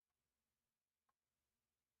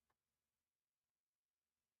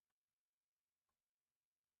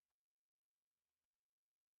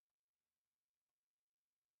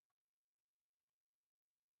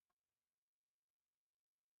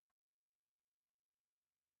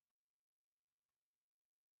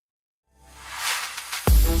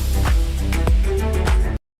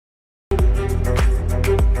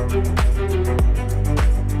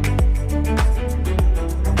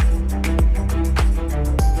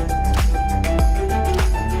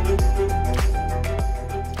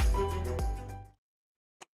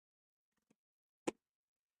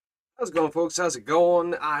How's it going, folks? How's it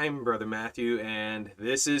going? I'm Brother Matthew, and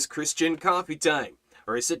this is Christian Coffee Time,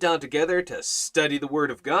 where we sit down together to study the Word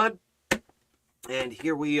of God. And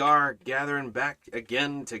here we are, gathering back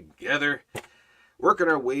again together, working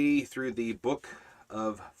our way through the book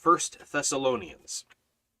of 1Thessalonians.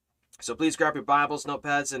 So please grab your Bibles,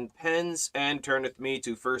 notepads, and pens, and turn with me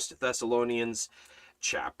to 1Thessalonians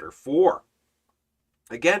chapter 4.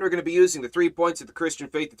 Again, we're going to be using the 3 points of the Christian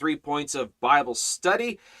faith, the 3 points of Bible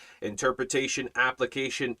study, interpretation,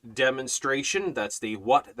 application, demonstration. That's the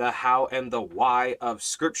what, the how, and the why of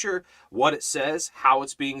Scripture. What it says, how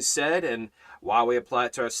it's being said, and why we apply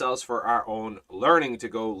it to ourselves for our own learning to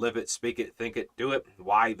go live it, speak it, think it, do it,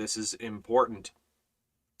 why this is important.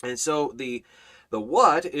 And so the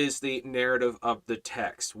what is the narrative of the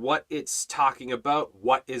text, what it's talking about,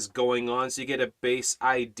 what is going on, so you get a base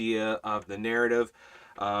idea of the narrative,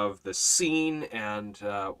 of the scene, and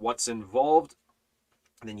what's involved.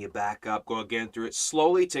 And then you back up, go again through it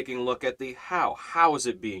slowly, taking a look at the how. How is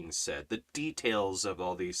it being said? The details of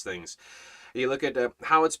all these things. You look at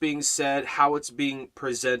how it's being said, how it's being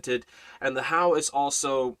presented, and the how is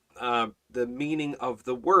also the meaning of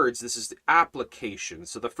the words. This is the application.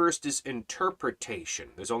 So the first is interpretation.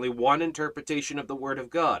 There's only one interpretation of the Word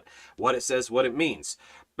of God, what it says, what it means.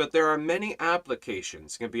 But there are many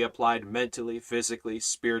applications. It can be applied mentally, physically,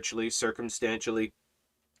 spiritually, circumstantially.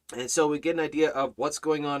 And so we get an idea of what's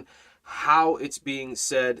going on, how it's being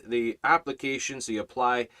said, the application, so you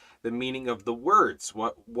apply the meaning of the words.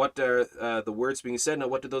 What are the words being said,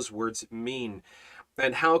 and what do those words mean?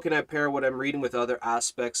 And how can I pair what I'm reading with other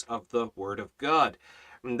aspects of the Word of God?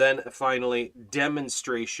 And then finally,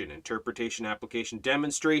 demonstration, interpretation, application,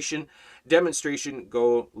 demonstration. Demonstration,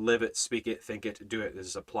 go live it, speak it, think it, do it. This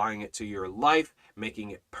is applying it to your life,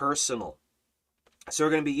 making it personal. So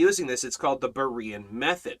we're going to be using this. It's called the Berean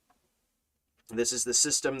method. This is the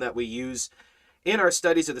system that we use in our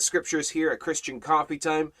studies of the Scriptures here at Christian Coffee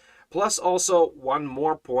Time. Plus also one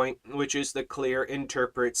more point, which is the clear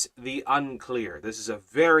interprets the unclear. This is a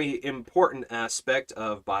very important aspect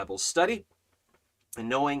of Bible study, and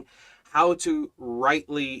knowing how to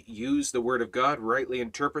rightly use the Word of God, rightly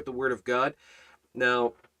interpret the Word of God.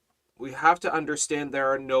 Now, we have to understand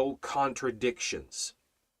there are no contradictions.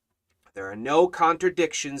 There are no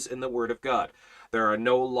contradictions in the Word of God. There are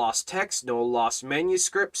no lost texts, no lost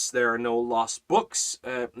manuscripts. There are no lost books.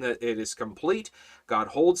 It is complete. God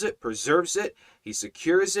holds it, preserves it. He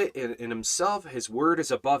secures it in himself. His word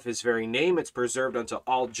is above his very name. It's preserved unto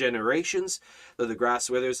all generations. Though the grass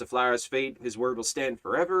withers, the flowers fade, his word will stand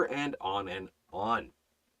forever, and on and on.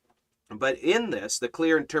 But in this, the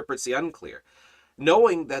clear interprets the unclear.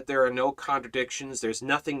 Knowing that there are no contradictions, there's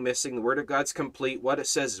nothing missing, the Word of God's complete, what it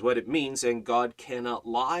says is what it means, and God cannot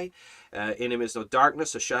lie. In him is no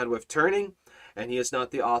darkness, a shadow of turning, and he is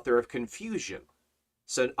not the author of confusion.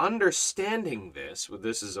 So understanding this, well,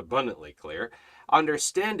 this is abundantly clear,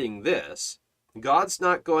 understanding this, God's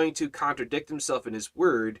not going to contradict himself in his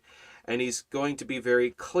Word, and he's going to be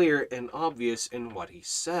very clear and obvious in what he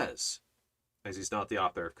says, as he's not the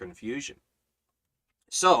author of confusion.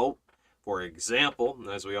 So, for example,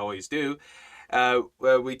 as we always do,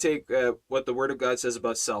 we take what the Word of God says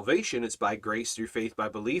about salvation. It's by grace through faith by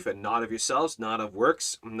belief, and not of yourselves, not of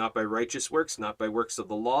works, not by righteous works, not by works of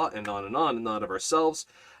the law, and on, and not of ourselves,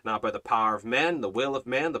 not by the power of man, the will of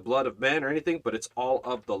man, the blood of man, or anything, but it's all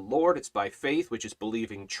of the Lord. It's by faith, which is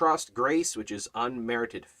believing trust, grace, which is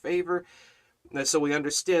unmerited favor. And so we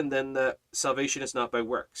understand then that salvation is not by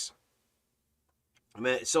works.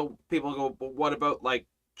 So people go, but what about like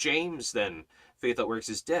James then? Faith that works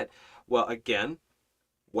is dead. Well, again,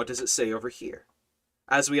 what does it say over here?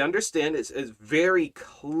 As we understand, it's very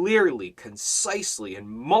clearly, concisely, in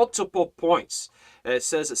multiple points. It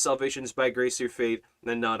says that salvation is by grace through faith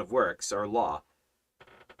and not of works or law.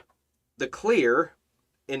 The clear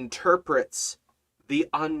interprets the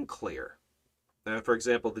unclear. For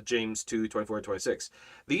example, the James 2, 24 and 26.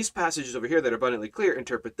 These passages over here that are abundantly clear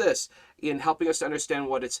interpret this in helping us to understand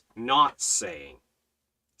what it's not saying.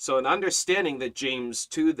 So in understanding that James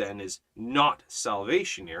 2 then is not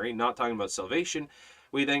salvationary, not talking about salvation,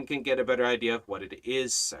 we then can get a better idea of what it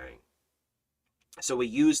is saying. So we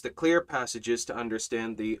use the clear passages to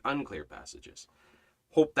understand the unclear passages.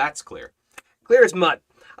 Hope that's clear. Clear as mud.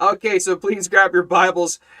 Okay, so please grab your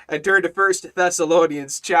Bibles and turn to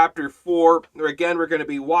 1Thessalonians chapter 4. Again, we're going to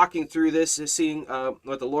be walking through this, seeing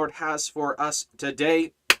what the Lord has for us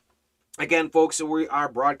today. Again, folks, we are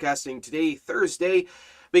broadcasting today, Thursday,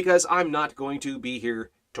 because I'm not going to be here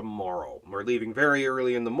tomorrow. We're leaving very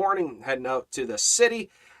early in the morning, heading out to the city,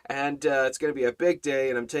 And it's going to be a big day,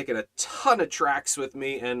 and I'm taking a ton of tracts with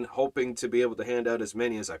me and hoping to be able to hand out as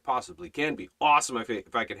many as I possibly can. Be awesome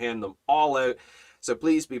if I could hand them all out. So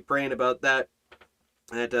please be praying about that.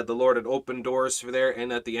 That the Lord had opened doors for there,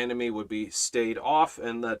 and that the enemy would be stayed off,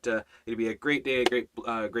 and that it'd be a great day,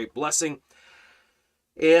 a great blessing.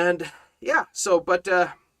 And yeah, but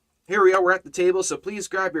here we are. We're at the table, so please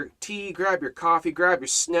grab your tea, grab your coffee, grab your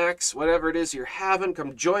snacks, whatever it is you're having.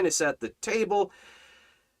 Come join us at the table.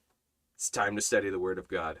 It's time to study the Word of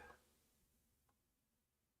God.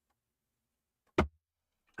 All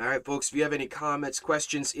right, folks, if you have any comments,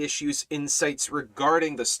 questions, issues, insights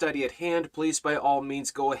regarding the study at hand, please, by all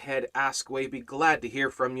means, go ahead, ask away. Be glad to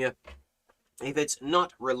hear from you. If it's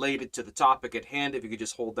not related to the topic at hand, if you could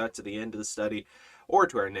just hold that to the end of the study or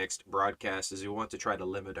to our next broadcast, as we want to try to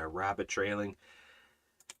limit our rabbit trailing.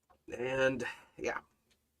 And, yeah.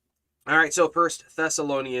 All right, so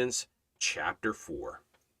 1Thessalonians chapter 4.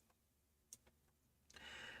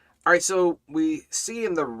 All right, so we see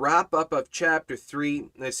in the wrap-up of chapter 3,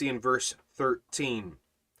 I see in verse 13,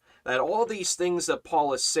 that all these things that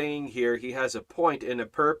Paul is saying here, he has a point and a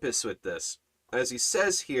purpose with this. As he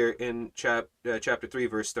says here in chapter 3,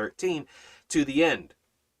 verse 13, to the end,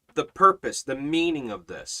 the purpose, the meaning of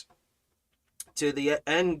this. To the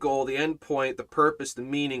end goal, the end point, the purpose, the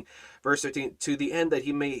meaning, verse 13, to the end that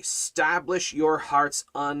he may establish your hearts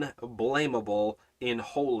unblameable in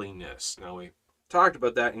holiness. Now we talked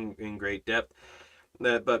about that in great depth,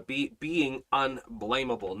 but being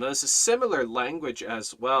unblameable. Now this is similar language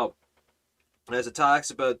as well, as it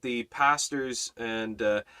talks about the pastors and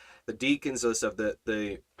the deacons of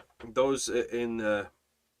those in the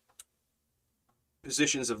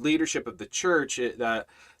positions of leadership of the church, that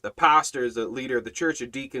the pastor is the leader of the church, or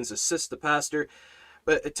deacons assist the pastor.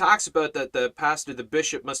 But it talks about that the pastor, the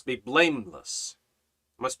bishop, must be blameless.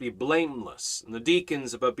 And the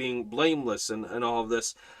deacons about being blameless and all of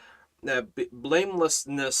this.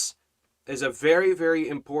 Blamelessness is a very, very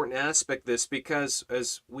important aspect of this, because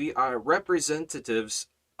as we are representatives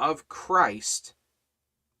of Christ,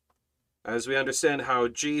 as we understand how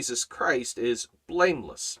Jesus Christ is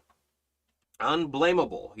blameless,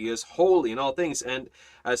 unblameable, he is holy in all things, and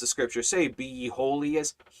as the scriptures say, be ye holy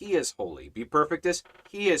as he is holy, be perfect as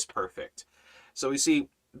he is perfect. So we see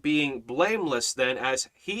being blameless then as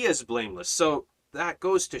he is blameless. So that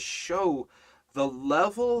goes to show the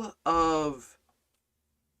level of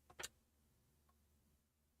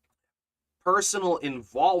personal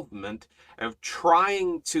involvement of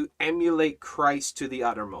trying to emulate Christ to the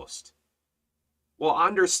uttermost. Well,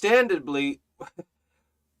 understandably,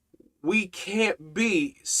 we can't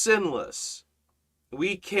be sinless.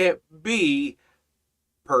 We can't be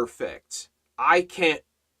perfect. I can't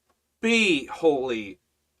be holy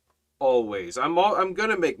always. I'm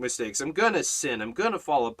gonna make mistakes. I'm gonna sin. I'm gonna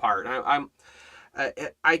fall apart.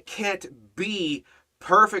 I can't be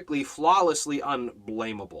perfectly, flawlessly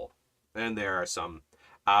unblameable. And there are some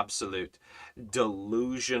absolute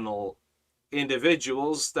delusional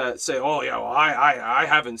individuals that say, oh yeah, well, I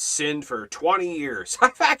haven't sinned for 20 years.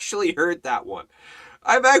 I've actually heard that one.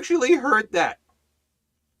 I've actually heard that.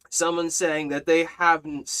 Someone saying that they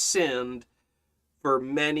haven't sinned for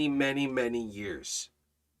many, many, many years.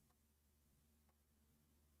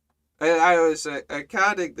 And I was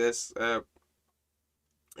accounting this to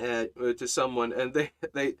someone, and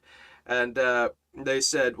they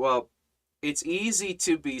said, well, it's easy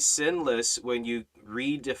to be sinless when you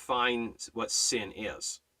redefine what sin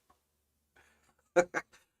is.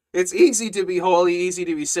 It's easy to be holy, easy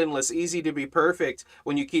to be sinless, easy to be perfect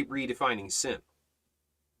when you keep redefining sin.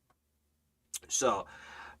 So,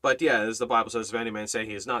 but yeah, as the Bible says, if any man say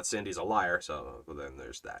he has not sinned, he's a liar. So well, then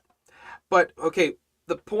there's that. But okay,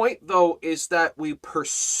 the point though is that we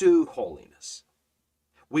pursue holiness.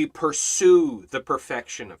 We pursue the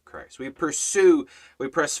perfection of Christ. We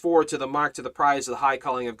press forward to the mark, to the prize of the high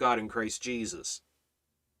calling of God in Christ Jesus.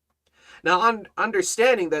 Now,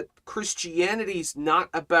 understanding that Christianity is not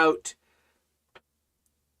about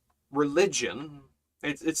religion,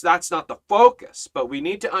 that's not the focus, but we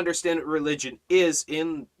need to understand what religion is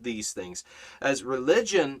in these things. As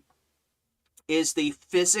religion is the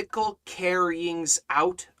physical carryings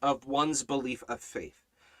out of one's belief of faith.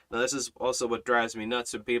 Now, this is also what drives me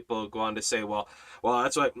nuts when people go on to say, well,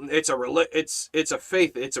 that's what it's a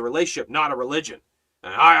faith, it's a relationship, not a religion.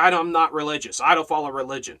 And I'm not religious. I don't follow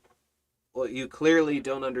religion. Well, you clearly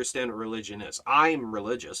don't understand what religion is. I'm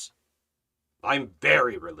religious. I'm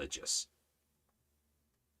very religious.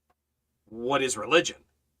 What is religion?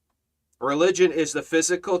 Religion is the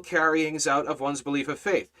physical carryings out of one's belief of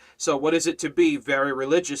faith. So what is it to be very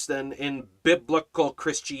religious then in biblical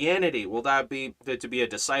Christianity? Will that be to be a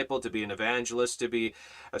disciple, to be an evangelist, to be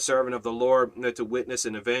a servant of the Lord, to witness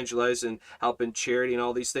and evangelize and help in charity and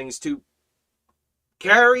all these things, to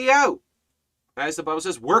carry out, as the Bible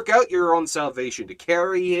says, work out your own salvation, to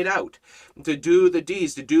carry it out, to do the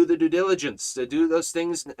deeds, to do the due diligence, to do those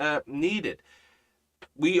things needed.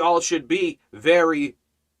 We all should be very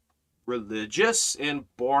religious in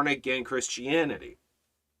born-again Christianity.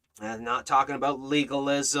 I'm not talking about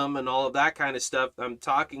legalism and all of that kind of stuff. I'm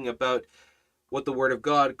talking about what the Word of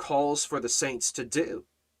God calls for the saints to do.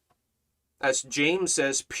 As James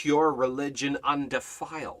says, pure religion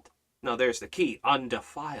undefiled. Now there's the key,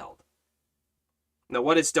 undefiled. Now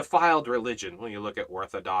what is defiled religion? Well, you look at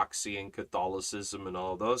orthodoxy and Catholicism and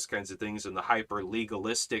all those kinds of things and the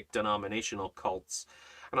hyper-legalistic denominational cults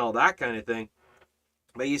and all that kind of thing.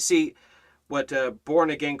 But you see, what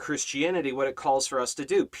born-again Christianity, what it calls for us to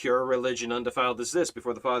do. Pure religion undefiled is this,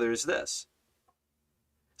 before the Father is this.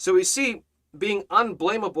 So we see, being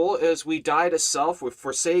unblameable as we die to self, we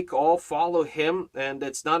forsake all, follow Him, and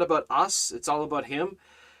it's not about us, it's all about Him.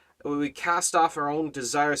 We cast off our own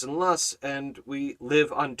desires and lusts, and we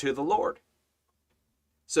live unto the Lord.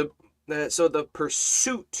 So the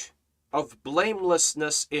pursuit of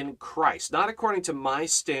blamelessness in Christ, not according to my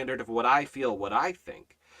standard of what I feel, what I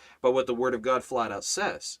think, but what the Word of God flat out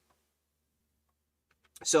says.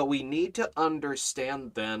 So we need to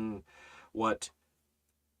understand then what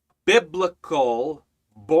biblical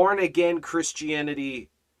born-again Christianity,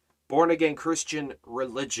 born-again Christian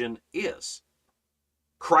religion is.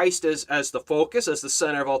 Christ is as the focus, as the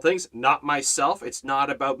center of all things, not myself. It's not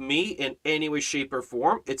about me in any way, shape, or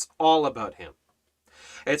form. It's all about Him.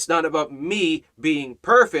 It's not about me being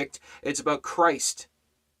perfect. It's about Christ,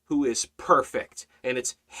 who is perfect. And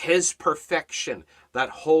it's His perfection that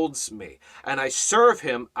holds me. And I serve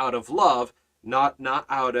Him out of love, not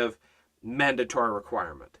out of mandatory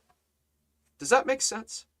requirement. Does that make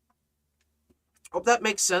sense? Hope that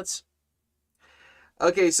makes sense.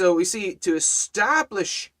 Okay, so we see to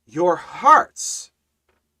establish your hearts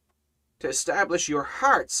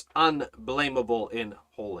unblameable in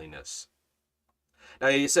holiness. Now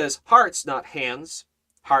he says hearts, not hands,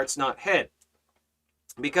 hearts, not head.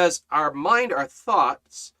 Because our mind, our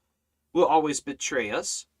thoughts will always betray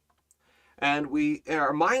us, and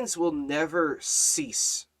our minds will never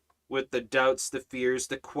cease with the doubts, the fears,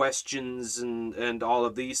 the questions, and all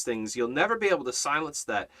of these things. You'll never be able to silence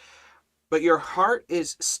that. But your heart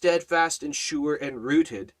is steadfast and sure and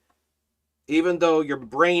rooted, even though your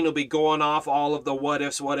brain will be going off all of the what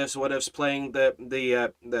ifs, playing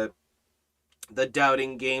the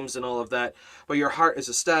doubting games and all of that. But your heart is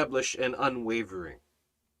established and unwavering.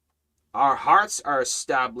 Our hearts are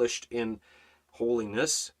established in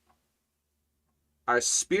holiness. Our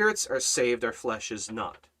spirits are saved, our flesh is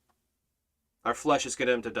not. Our flesh is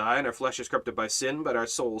condemned to die, and our flesh is corrupted by sin, but our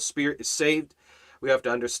soul, spirit is saved. We have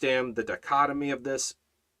to understand the dichotomy of this.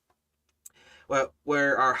 Well,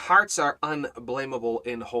 where our hearts are unblameable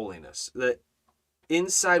in holiness. That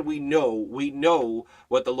inside we know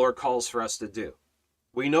what the Lord calls for us to do.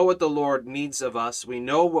 We know what the Lord needs of us. We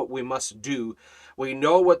know what we must do. We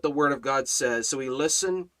know what the Word of God says. So we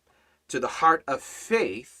listen to the heart of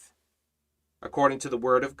faith, according to the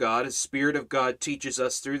Word of God. The Spirit of God teaches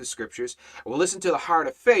us through the Scriptures. We'll listen to the heart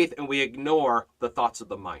of faith, and we ignore the thoughts of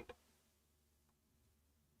the mind.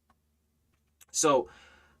 So,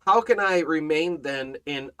 how can I remain then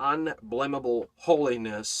in unblameable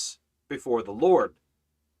holiness before the Lord?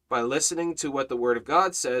 By listening to what the Word of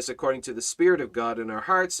God says according to the Spirit of God in our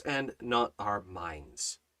hearts and not our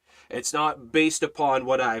minds. It's not based upon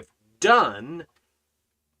what I've done.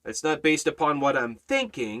 It's not based upon what I'm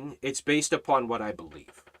thinking. It's based upon what I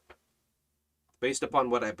believe. Based upon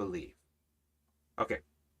what I believe. Okay.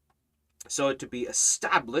 So to be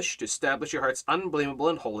established, to establish your hearts unblameable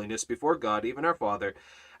in holiness before God, even our Father,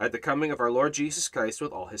 at the coming of our Lord Jesus Christ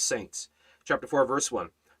with all His saints. Chapter 4, verse 1.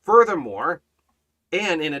 Furthermore,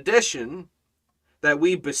 and in addition, that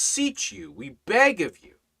we beseech you, we beg of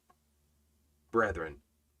you, brethren,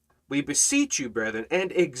 we beseech you, brethren,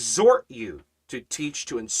 and exhort you to teach,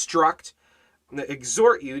 to instruct,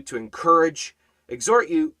 exhort you to encourage, exhort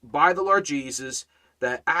you by the Lord Jesus,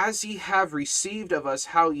 that as ye have received of us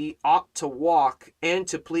how ye ought to walk and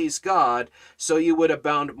to please God, so you would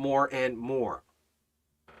abound more and more.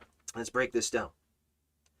 Let's break this down.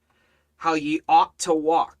 How ye ought to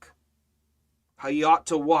walk. How ye ought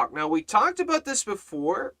to walk. Now, we talked about this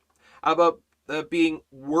before, about being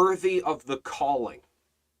worthy of the calling.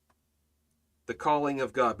 the calling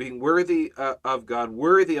of God, being worthy of God,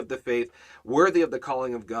 worthy of the faith, worthy of the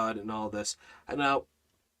calling of God, and all this. And now,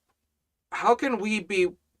 how can we be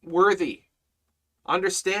worthy?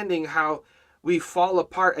 Understanding how we fall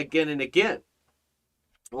apart again and again.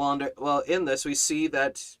 Well, in this, we see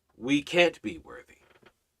that we can't be worthy.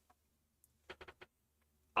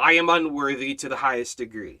 I am unworthy to the highest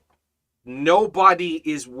degree. Nobody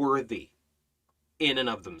is worthy in and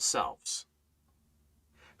of themselves.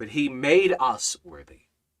 But he made us worthy.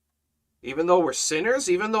 Even though we're sinners,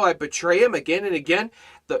 even though I betray him again and again,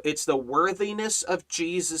 it's the worthiness of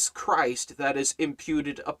Jesus Christ that is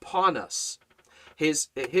imputed upon us. His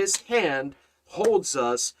hand holds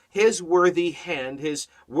us, his worthy hand, his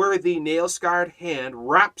worthy nail-scarred hand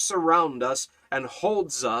wraps around us and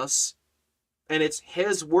holds us, and it's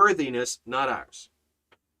his worthiness, not ours.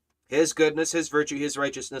 His goodness, his virtue, his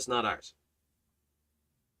righteousness, not ours.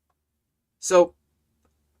 So,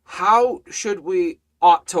 how should we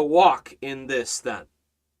ought to walk in this then?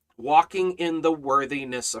 Walking in the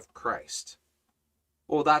worthiness of Christ.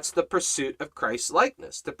 Well, that's the pursuit of Christ's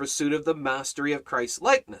likeness, the pursuit of the mastery of Christ's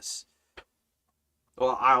likeness.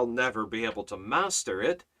 Well, I'll never be able to master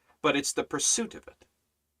it, but it's the pursuit of it.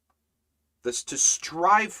 This to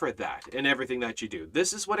strive for that in everything that you do.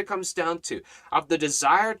 This is what it comes down to, of the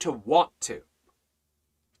desire to want to.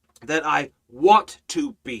 That I want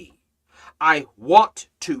to be. I want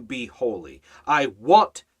to be holy. I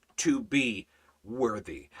want to be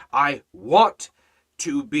worthy. I want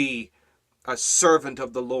to be a servant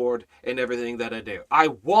of the Lord in everything that I do. I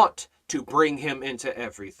want to bring him into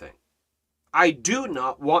everything. I do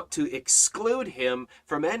not want to exclude him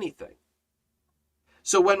from anything.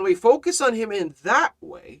 So when we focus on him in that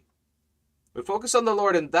way, we focus on the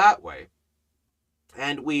Lord in that way,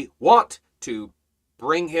 and we want to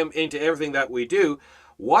bring him into everything that we do,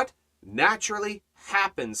 what naturally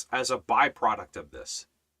happens as a byproduct of this?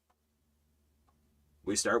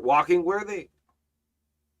 We start walking worthy.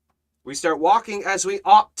 We start walking as we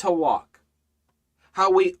ought to walk.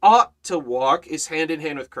 How we ought to walk is hand in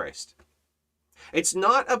hand with Christ. It's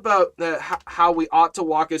not about how we ought to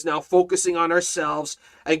walk is now focusing on ourselves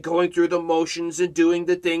and going through the motions and doing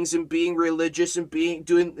the things and being religious and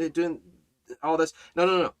doing all this.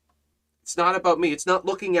 No. It's not about me. It's not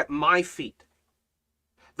looking at my feet.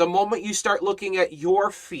 The moment you start looking at your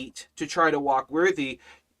feet to try to walk worthy,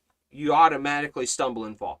 you automatically stumble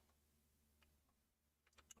and fall.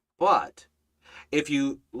 But if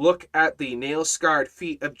you look at the nail-scarred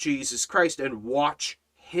feet of Jesus Christ and watch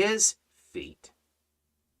his feet,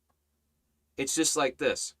 it's just like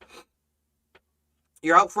this.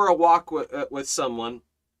 You're out for a walk with someone.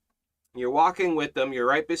 You're walking with them. You're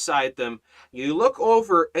right beside them. You look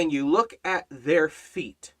over and you look at their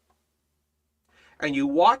feet. And you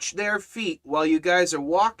watch their feet while you guys are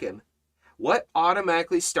walking. What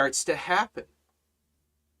automatically starts to happen?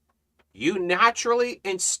 You naturally,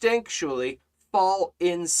 instinctually fall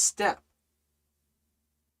in step.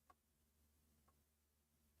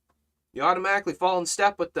 You automatically fall in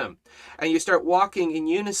step with them. And you start walking in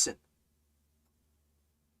unison.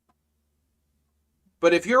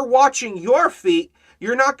 But if you're watching your feet,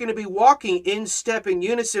 you're not going to be walking in step in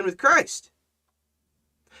unison with Christ.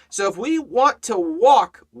 So if we want to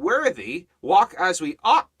walk worthy, walk as we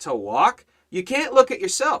ought to walk, you can't look at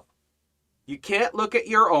yourself. You can't look at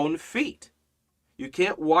your own feet. You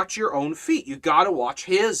can't watch your own feet. You got to watch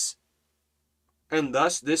his. And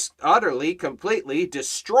thus, this utterly, completely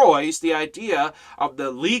destroys the idea of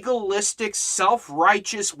the legalistic,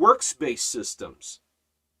 self-righteous, works-based systems.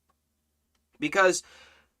 Because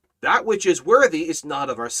that which is worthy is not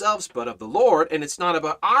of ourselves, but of the Lord, and it's not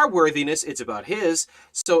about our worthiness, it's about his.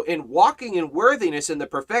 So in walking in worthiness and the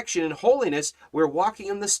perfection and holiness, we're walking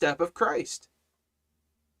in the step of Christ.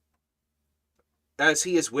 As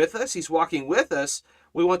he is with us, he's walking with us,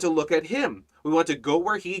 we want to look at him. We want to go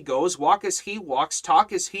where he goes, walk as he walks,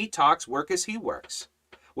 talk as he talks, work as he works.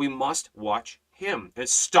 We must watch him and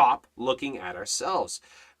stop looking at ourselves.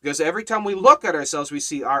 Because every time we look at ourselves, we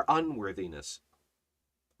see our unworthiness.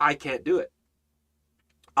 I can't do it.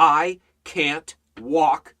 I can't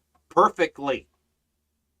walk perfectly.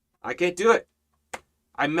 I can't do it.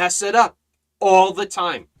 I mess it up all the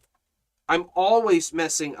time. I'm always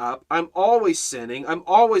messing up. I'm always sinning. I'm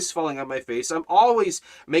always falling on my face. I'm always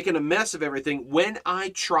making a mess of everything when I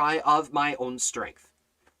try of my own strength.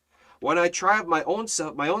 When I try of my own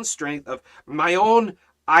self, my own strength, of my own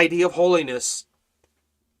idea of holiness,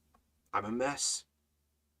 I'm a mess.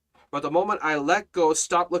 But the moment I let go,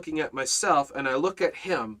 stop looking at myself, and I look at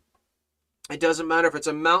him, it doesn't matter if it's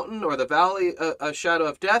a mountain or the valley, a shadow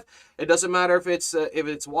of death. It doesn't matter if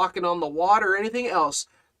it's walking on the water or anything else.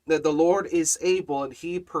 that the Lord is able and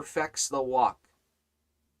he perfects the walk.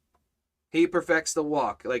 He perfects the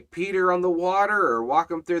walk. Like Peter on the water, or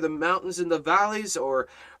walking through the mountains and the valleys, or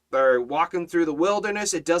walking through the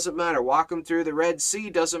wilderness, it doesn't matter. Walking through the Red Sea,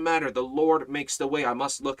 doesn't matter. The Lord makes the way. I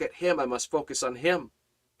must look at him. I must focus on him.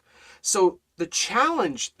 So the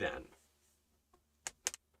challenge then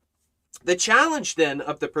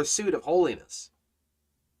of the pursuit of holiness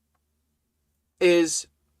is,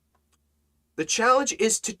 the challenge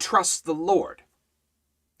is to trust the Lord.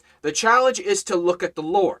 The challenge is to look at the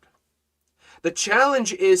Lord. The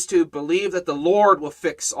challenge is to believe that the Lord will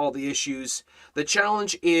fix all the issues. The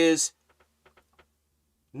challenge is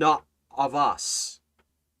not of us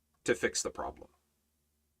to fix the problem.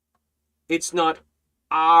 It's not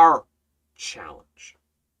our challenge.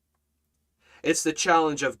 It's the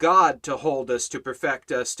challenge of God to hold us, to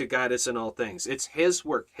perfect us, to guide us in all things. It's his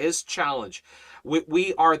work, his challenge.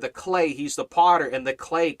 We are the clay, he's the potter, and the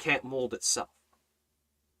clay can't mold itself.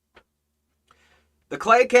 The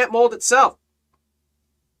clay can't mold itself.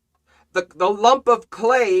 The lump of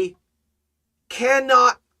clay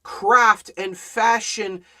cannot craft and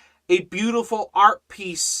fashion a beautiful art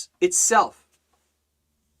piece itself.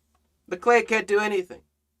 The clay can't do anything.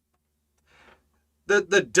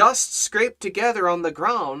 The dust scraped together on the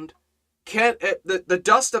ground the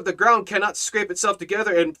dust of the ground cannot scrape itself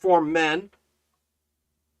together and form men.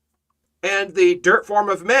 And the dirt form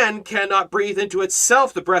of man cannot breathe into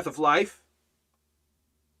itself the breath of life.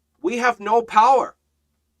 We have no power.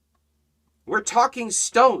 We're talking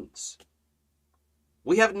stones.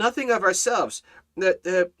 We have nothing of ourselves.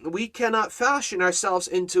 That we cannot fashion ourselves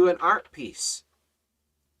into an art piece.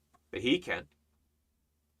 But he can.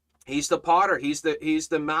 He's the potter. He's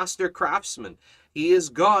the master craftsman. He is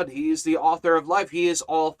God. He is the author of life. He is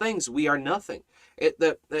all things. We are nothing.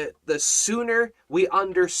 The sooner we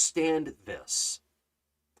understand this,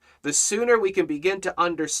 the sooner we can begin to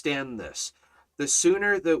understand this, the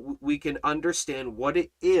sooner that we can understand what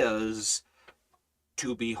it is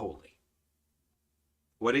to be holy,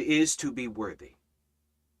 what it is to be worthy.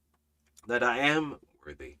 That I am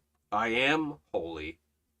worthy. I am holy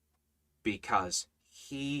because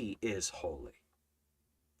he is holy.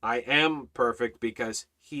 I am perfect because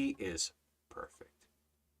he is perfect.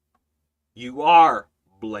 You are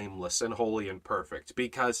blameless and holy and perfect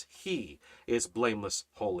because he is blameless,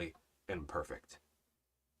 holy, and perfect.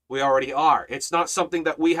 We already are. It's not something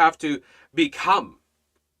that we have to become.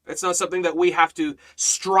 It's not something that we have to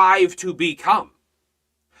strive to become.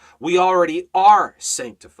 We already are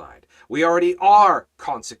sanctified. We already are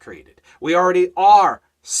consecrated. We already are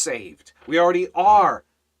saved. We already are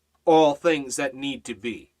all things that need to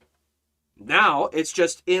be. Now, it's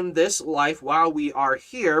just in this life while we are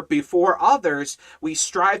here, before others, we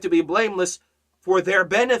strive to be blameless for their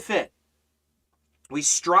benefit. We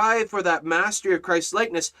strive for that mastery of Christ's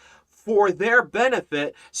likeness for their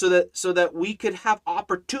benefit, so that we could have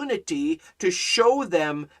opportunity to show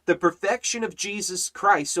them the perfection of Jesus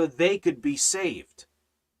Christ so they could be saved.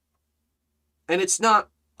 And it's not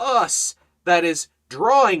us that is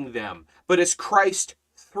drawing them, but it's Christ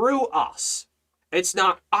through us. It's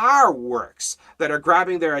not our works that are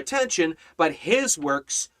grabbing their attention, but his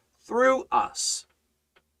works through us.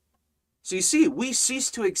 So you see, we cease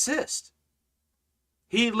to exist.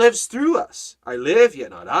 He lives through us. I live, yet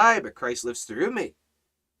not I, but Christ lives through me.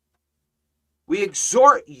 We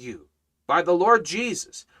exhort you by the Lord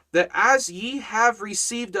Jesus, that as ye have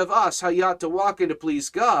received of us how ye ought to walk and to please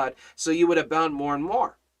God, so you would abound more and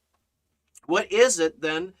more. What is it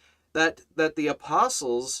then that the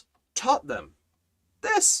apostles taught them?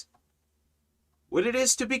 This. What it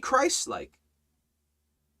is to be Christ-like.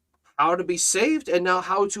 How to be saved, and now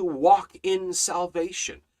how to walk in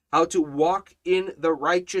salvation. How to walk in the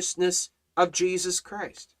righteousness of Jesus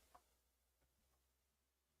Christ.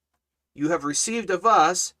 You have received of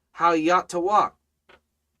us how ye ought to walk.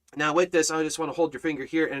 Now with this, I just want to hold your finger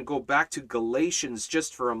here and go back to Galatians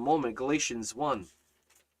just for a moment. Galatians 1.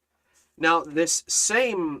 Now this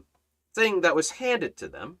same thing that was handed to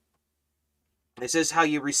them, it says how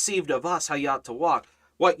you received of us how you ought to walk.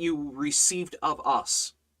 What you received of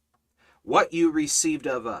us. What you received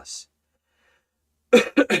of us.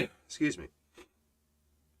 Excuse me.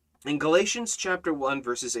 In Galatians chapter 1,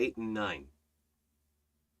 verses 8 and 9.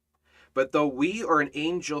 But though we or an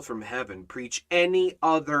angel from heaven preach any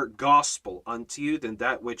other gospel unto you than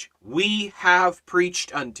that which we have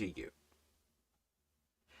preached unto you.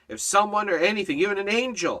 If someone or anything, even an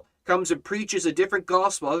angel, comes and preaches a different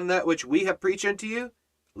gospel other than that which we have preached unto you,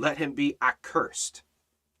 let him be accursed.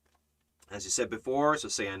 As you said before, so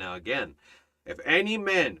say I now again. If any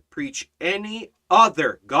man preach any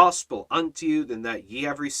other gospel unto you than that ye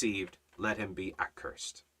have received, let him be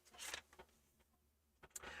accursed.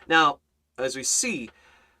 Now, as we see,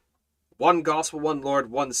 one gospel, one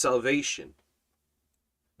Lord, one salvation.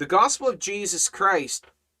 The gospel of Jesus Christ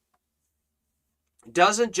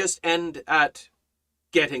doesn't just end at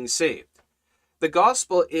getting saved. The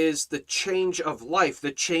gospel is the change of life,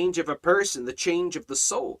 the change of a person, the change of the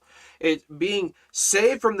soul. It's being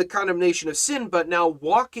saved from the condemnation of sin, but now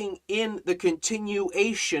walking in the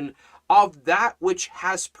continuation of that which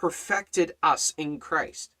has perfected us in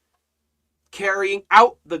Christ. Carrying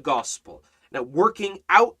out the gospel. Now, working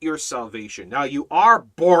out your salvation. Now, you are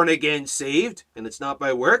born again saved, and it's not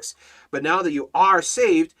by works, but now that you are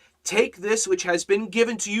saved, take this which has been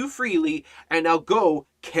given to you freely, and now go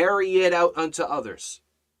carry it out unto others.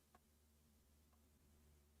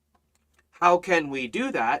 How can we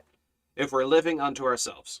do that if we're living unto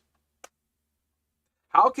ourselves?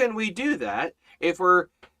 How can we do that if we're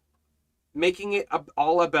making it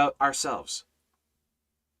all about ourselves?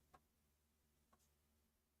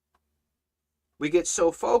 We get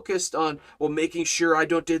so focused on, well, making sure I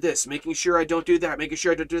don't do this, making sure I don't do that, making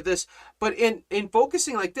sure I don't do this. But in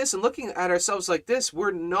focusing like this and looking at ourselves like this, we're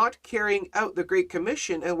not carrying out the Great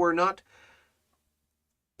Commission, and we're not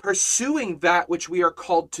pursuing that which we are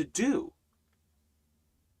called to do.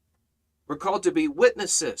 We're called to be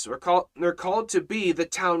witnesses. We're called to be the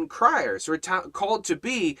town criers. We're called to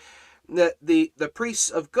be the priests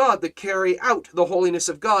of God that carry out the holiness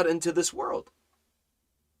of God into this world.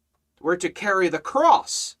 We're to carry the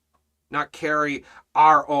cross, not carry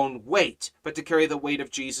our own weight, but to carry the weight of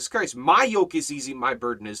Jesus Christ. My yoke is easy, my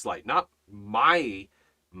burden is light. Not my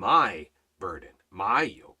burden, my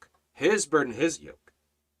yoke. His burden, his yoke.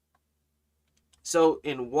 So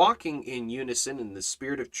in walking in unison in the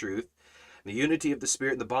spirit of truth, the unity of the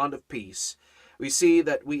Spirit and the bond of peace, we see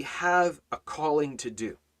that we have a calling to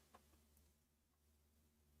do.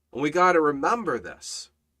 And we got to remember this.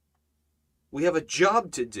 We have a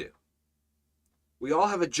job to do. We all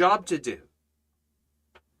have a job to do.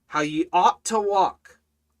 How ye ought to walk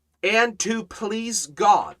and to please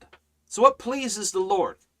God. So what pleases the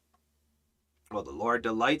Lord? Well, the Lord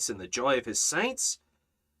delights in the joy of his saints.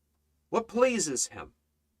 What pleases him?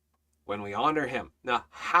 When we honor him. Now,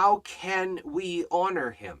 how can we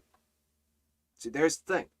honor him? See, there's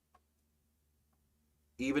the thing.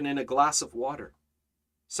 Even in a glass of water.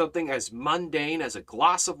 Something as mundane as a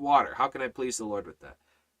glass of water. How can I please the Lord with that?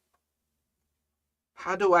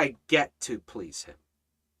 How do I get to please him?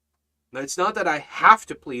 Now, it's not that I have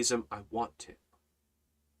to please him. I want to.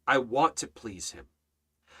 I want to please him.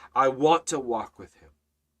 I want to walk with him.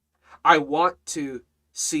 I want to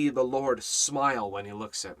see the Lord smile when he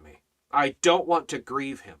looks at me. I don't want to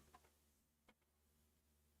grieve him.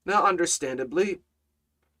 Now, understandably,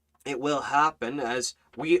 it will happen as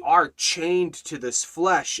we are chained to this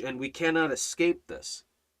flesh and we cannot escape this.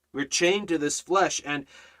 We're chained to this flesh and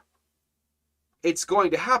it's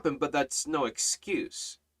going to happen, but that's no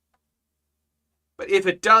excuse. But if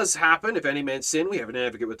it does happen, if any man sin, we have an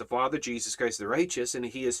advocate with the Father, Jesus Christ the righteous, and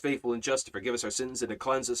he is faithful and just to forgive us our sins and to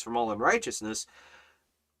cleanse us from all unrighteousness.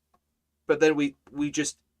 But then we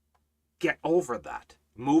just get over that.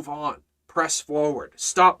 Move on. Press forward.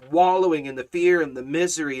 Stop wallowing in the fear and the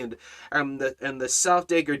misery and the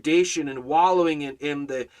self-degradation and wallowing in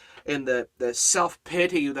the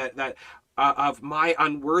self-pity that of my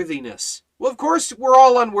unworthiness. Well, of course, we're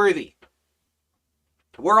all unworthy.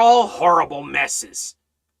 We're all horrible messes.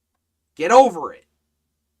 Get over it.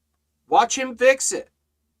 Watch him fix it.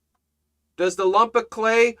 Does the lump of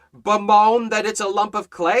clay bemoan that it's a lump of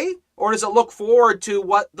clay? Or does it look forward to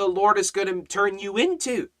what the Lord is going to turn you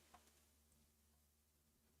into?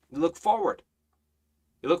 You look forward.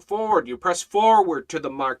 You look forward. You press forward to the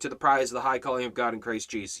mark, to the prize of the high calling of God in Christ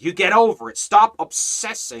Jesus. You get over it. Stop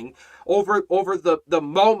obsessing over the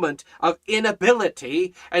moment of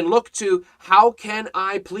inability and look to how can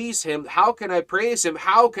I please him? How can I praise him?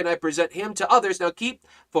 How can I present him to others? Now keep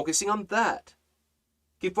focusing on that.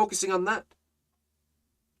 Keep focusing on that.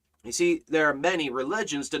 You see, there are many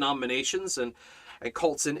religions, denominations, and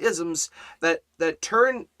cults and isms that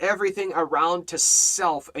turn everything around to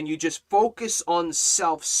self, and you just focus on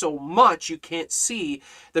self so much you can't see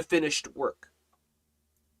the finished work.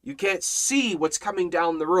 You can't see what's coming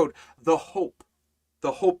down the road, the hope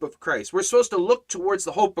of Christ. We're supposed to look towards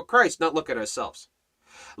the hope of Christ, not look at ourselves.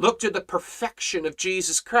 Look to the perfection of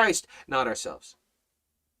Jesus Christ, not ourselves.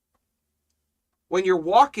 When you're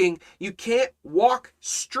walking, you can't walk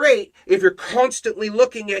straight if you're constantly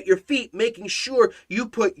looking at your feet, making sure you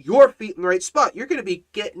put your feet in the right spot. You're going to be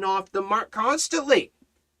getting off the mark constantly.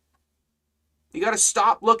 You got to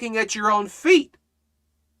stop looking at your own feet.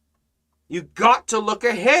 You got to look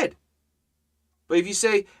ahead. But if you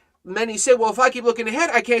say, many say, well, if I keep looking ahead,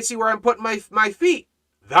 I can't see where I'm putting my feet.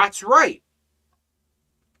 That's right.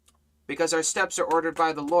 Because our steps are ordered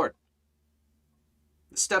by the Lord.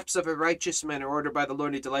 The steps of a righteous man are ordered by the Lord,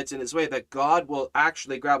 and he delights in his way, that God will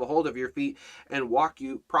actually grab a hold of your feet and walk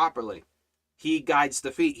you properly. He guides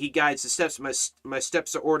the feet. He guides the steps. My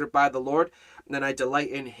steps are ordered by the Lord, and then I delight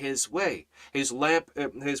in his way. His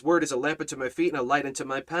word is a lamp unto my feet and a light unto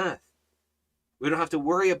my path. We don't have to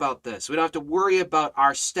worry about this. We don't have to worry about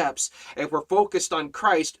our steps. If we're focused on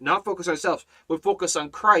Christ, not focused on ourselves, we're focused on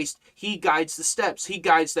Christ, he guides the steps. He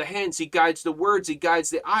guides the hands. He guides the words. He guides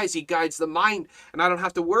the eyes. He guides the mind. And I don't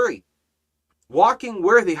have to worry. Walking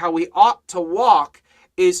worthy, how we ought to walk,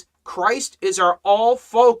 is Christ is our all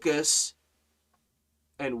focus,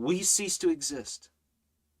 and we cease to exist.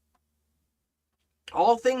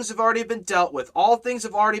 All things have already been dealt with. All things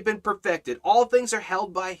have already been perfected. All things are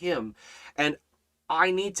held by him. And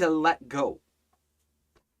I need to let go.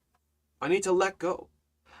 I need to let go.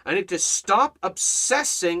 I need to stop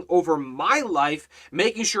obsessing over my life,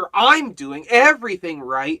 making sure I'm doing everything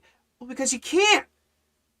right. Well, because you can't.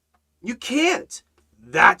 You can't.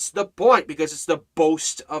 That's the point, because it's the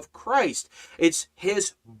boast of Christ. It's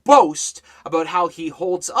his boast about how he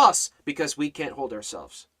holds us because we can't hold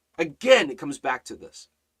ourselves. Again, it comes back to this.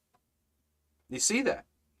 You see that?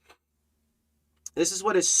 This is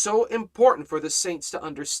what is so important for the saints to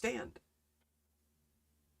understand.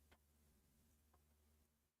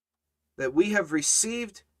 That we have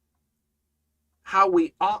received how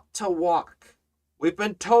we ought to walk. We've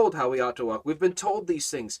been told how we ought to walk. We've been told these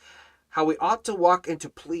things. How we ought to walk and to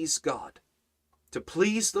please God. To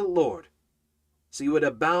please the Lord. So you would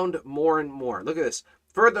abound more and more. Look at this.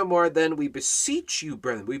 Furthermore, then we beseech you,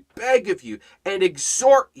 brethren. We beg of you and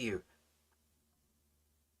exhort you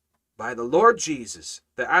by the Lord Jesus,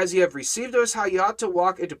 that as you have received us how you ought to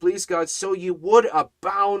walk and to please God, so you would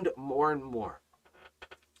abound more and more.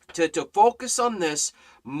 To focus on this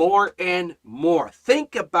more and more.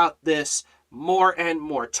 Think about this more and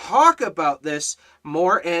more. Talk about this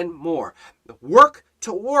more and more. Work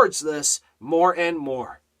towards this more and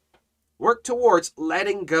more. Work towards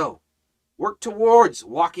letting go. Work towards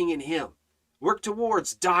walking in him. Work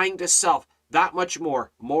towards dying to self. That much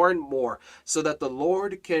more and more, so that the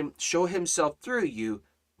Lord can show himself through you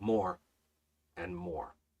more and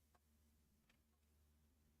more.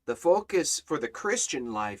 The focus for the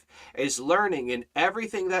Christian life is learning in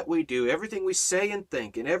everything that we do, everything we say and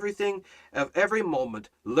think, in everything of every moment,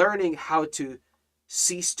 learning how to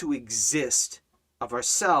cease to exist of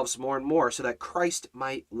ourselves more and more, so that Christ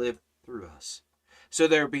might live through us. So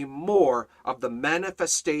there be more of the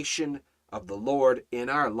manifestation of the Lord in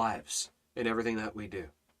our lives. In everything that we do.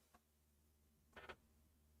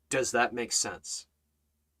 Does that make sense?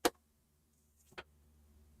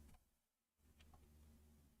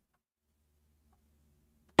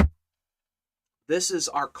 This is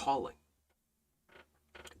our calling.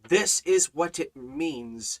 This is what it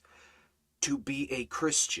means to be a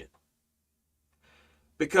Christian.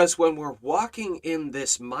 Because when we're walking in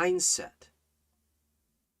this mindset,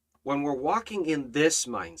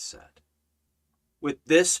 with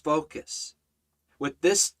this focus, with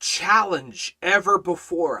this challenge ever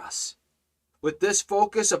before us, with this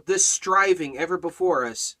focus of this striving ever before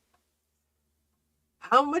us,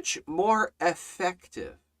 how much more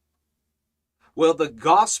effective will the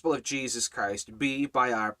gospel of Jesus Christ be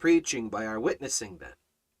by our preaching, by our witnessing then?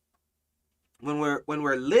 When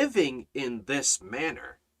we're living in this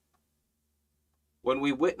manner, when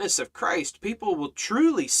we witness of Christ, people will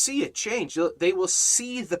truly see a change. They will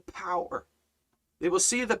see the power. They will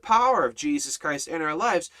see the power of Jesus Christ in our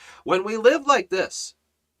lives when we live like this.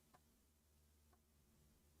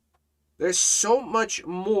 There's so much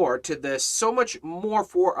more to this, so much more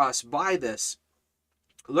for us by this.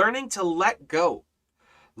 Learning to let go,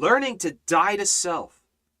 learning to die to self,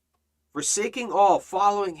 forsaking all,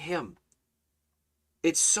 following him.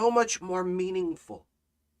 It's so much more meaningful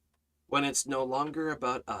when it's no longer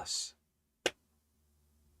about us.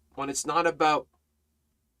 When it's not about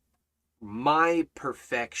my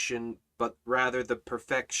perfection, but rather the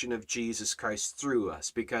perfection of Jesus Christ through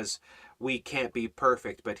us, because we can't be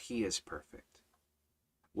perfect, but he is perfect.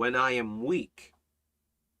 When I am weak,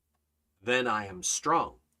 then I am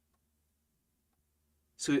strong.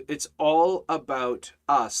 So it's all about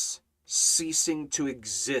us ceasing to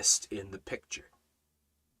exist in the picture.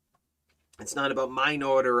 It's not about my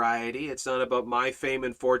notoriety. It's not about my fame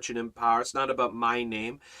and fortune and power. It's not about my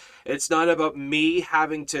name. It's not about me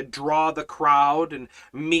having to draw the crowd and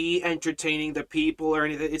me entertaining the people or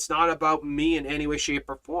anything. It's not about me in any way, shape,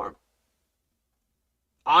 or form.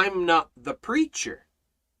 I'm not the preacher.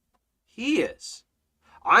 He is.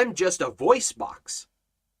 I'm just a voice box.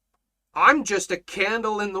 I'm just a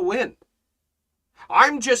candle in the wind.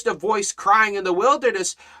 I'm just a voice crying in the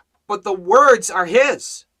wilderness, but the words are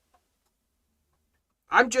his.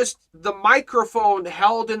 I'm just the microphone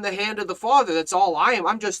held in the hand of the Father. That's all I am.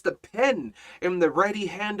 I'm just the pen in the ready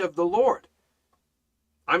hand of the Lord.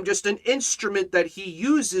 I'm just an instrument that he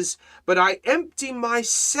uses, but I empty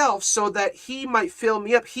myself so that he might fill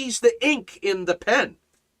me up. He's the ink in the pen.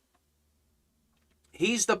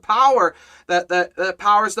 He's the power that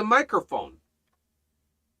powers the microphone.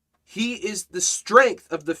 He is the strength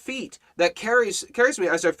of the feet that carries me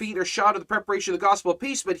as our feet are shod of the preparation of the gospel of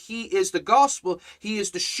peace. But he is the gospel. He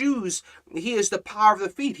is the shoes. He is the power of the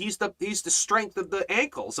feet. He's the strength of the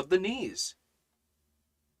ankles, of the knees.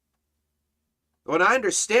 When I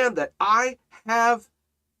understand that I have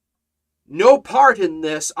no part in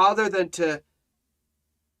this other than to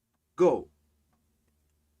go.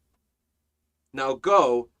 Now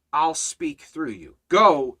go, I'll speak through you.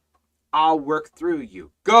 Go, I'll work through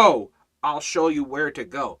you. Go, I'll show you where to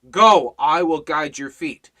go. Go, I will guide your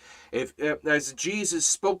feet. If as Jesus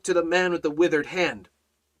spoke to the man with the withered hand,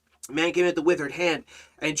 the man came with the withered hand,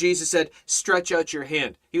 and Jesus said, stretch out your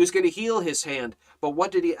hand. He was going to heal his hand, but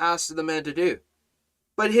what did he ask the man to do?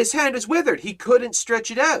 But his hand is withered. He couldn't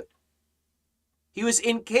stretch it out. He was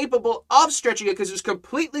incapable of stretching it because it was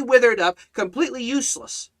completely withered up, completely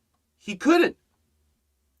useless. He couldn't.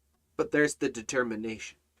 But there's the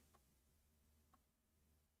determination.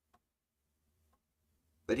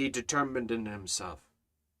 That he determined in himself.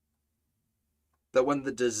 That when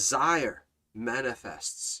the desire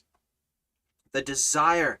manifests, the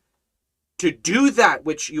desire to do that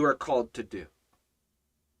which you are called to do.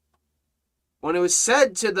 When it was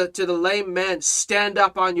said to the lame man, stand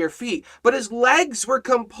up on your feet, but his legs were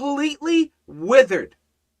completely withered.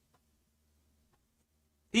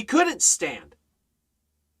 He couldn't stand.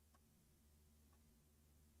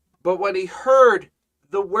 But when he heard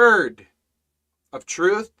the word of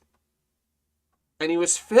truth, and he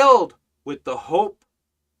was filled with the hope,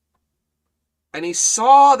 and he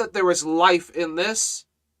saw that there was life in this,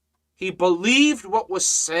 he believed what was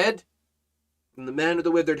said, and the man with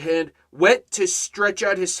the withered hand went to stretch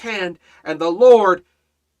out his hand, and the Lord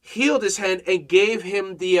healed his hand and gave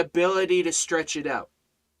him the ability to stretch it out.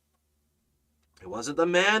 It wasn't the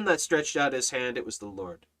man that stretched out his hand, it was the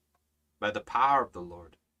Lord, by the power of the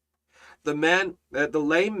Lord. The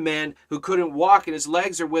lame man who couldn't walk and his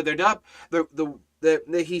legs are withered up,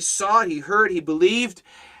 he saw, he heard, he believed,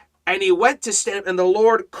 and he went to stand, and the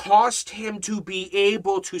Lord caused him to be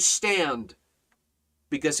able to stand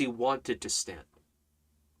because he wanted to stand.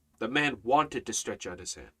 The man wanted to stretch out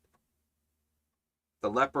his hand.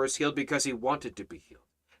 The leper is healed because he wanted to be healed.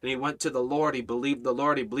 And he went to the Lord, he believed the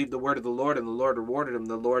Lord, he believed the word of the Lord, and the Lord rewarded him,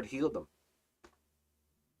 the Lord healed him.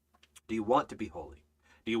 Do you want to be holy?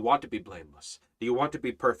 Do you want to be blameless? Do you want to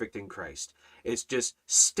be perfect in Christ? It's just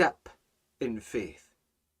step in faith.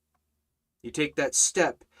 You take that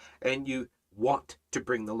step and you want to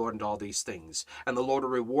bring the Lord into all these things. And the Lord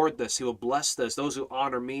will reward this. He will bless this. Those who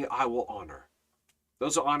honor me, I will honor.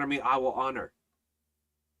 Those who honor me, I will honor.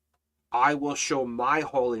 I will show my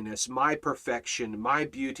holiness, my perfection, my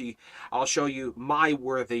beauty. I'll show you my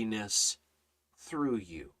worthiness through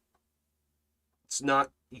you. It's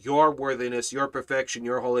not your worthiness, your perfection,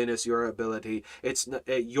 your holiness, your ability. It's not,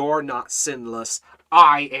 you're not sinless.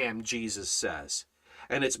 I am, Jesus says.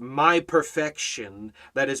 And it's my perfection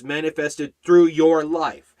that is manifested through your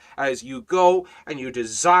life. As you go and you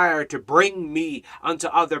desire to bring me unto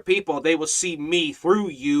other people, they will see me through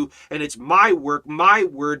you. And it's my work, my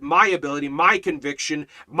word, my ability, my conviction,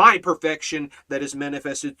 my perfection that is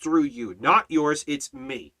manifested through you. Not yours, it's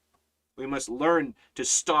me. We must learn to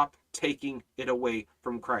stop taking it away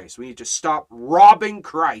from Christ. We need to stop robbing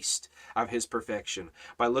Christ of his perfection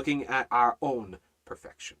by looking at our own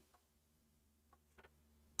perfection.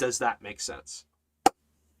 Does that make sense?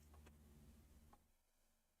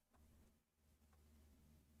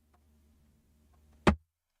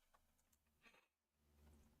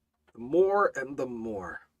 The more and the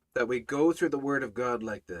more that we go through the Word of God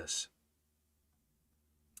like this,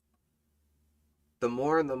 the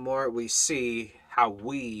more and the more we see how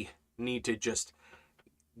we need to just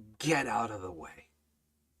get out of the way.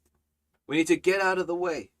 We need to get out of the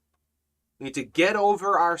way. We need to get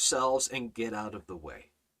over ourselves and get out of the way.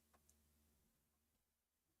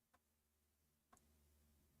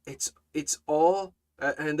 It's all,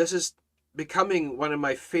 and this is becoming one of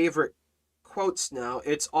my favorite quotes now.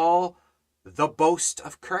 It's all the boast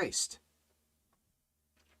of Christ.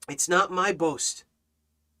 It's not my boast.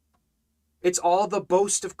 It's all the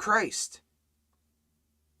boast of Christ.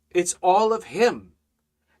 It's all of him.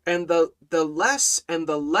 And the less and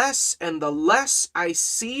the less and the less I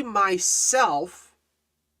see myself,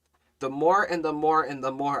 the more and the more and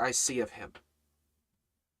the more I see of him.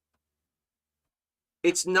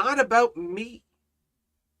 It's not about me.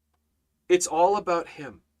 It's all about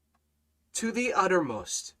him. To the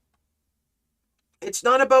uttermost. It's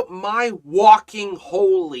not about my walking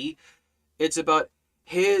holy. It's about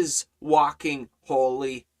his walking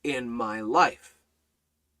holy in my life.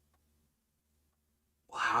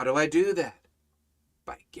 Well, how do I do that?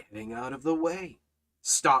 By getting out of the way.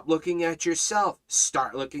 Stop looking at yourself.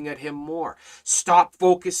 Start looking at him more. Stop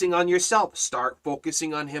focusing on yourself. Start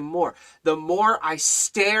focusing on him more. The more I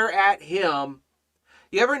stare at him,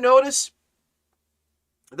 you ever notice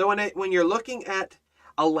that when you're looking at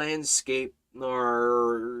a landscape,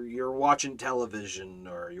 or you're watching television,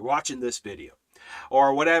 or you're watching this video,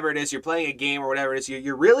 or whatever it is, you're playing a game or whatever it is,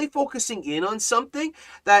 you're really focusing in on something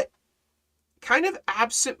that kind of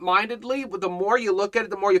absent-mindedly, the more you look at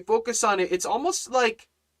it, the more you focus on it, it's almost like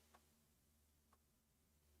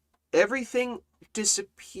everything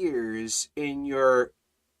disappears in your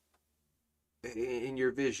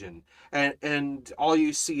vision, and all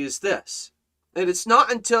you see is this. And it's not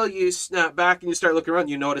until you snap back and you start looking around,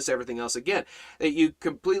 you notice everything else again, that you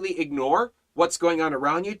completely ignore what's going on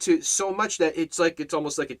around you to so much that it's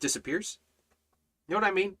almost like it disappears. You know what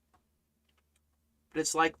I mean? But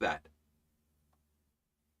it's like that.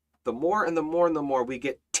 The more and the more and the more we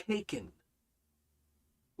get taken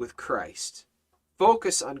with Christ,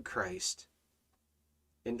 focus on Christ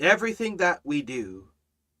in everything that we do,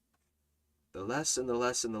 the less and the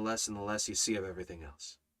less and the less and the less you see of everything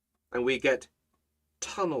else. And we get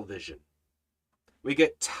tunnel vision. We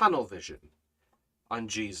get tunnel vision on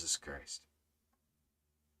Jesus Christ.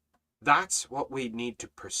 That's what we need to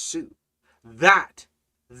pursue. That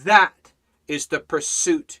is the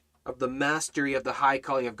pursuit of the mastery of the high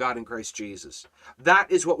calling of God in Christ Jesus. That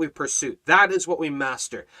is what we pursue. That is what we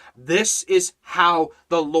master. This is how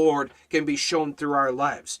the Lord can be shown through our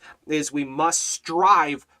lives, is we must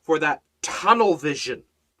strive for that tunnel vision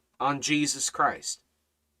on Jesus Christ.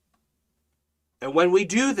 And when we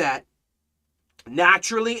do that,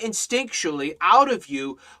 naturally, instinctually, out of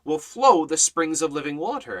you will flow the springs of living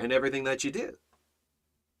water in everything that you do.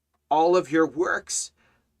 All of your works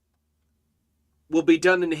will be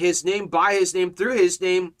done in his name, by his name, through his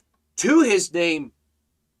name, to his name,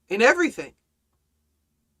 in everything.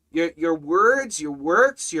 Your words, your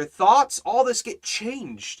works, your thoughts, all this get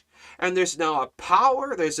changed. And there's now a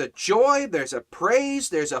power, there's a joy, there's a praise,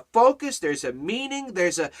 there's a focus, there's a meaning,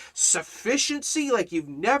 there's a sufficiency like you've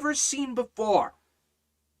never seen before.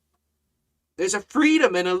 There's a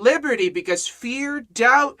freedom and a liberty because fear,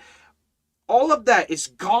 doubt, all of that is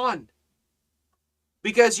gone.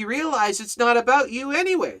 Because you realize it's not about you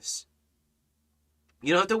anyways.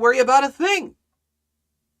 You don't have to worry about a thing.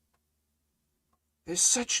 There's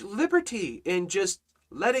such liberty in just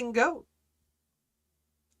letting go.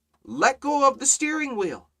 Let go of the steering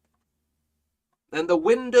wheel. And the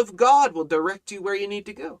wind of God will direct you where you need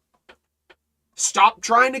to go. Stop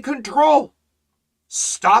trying to control.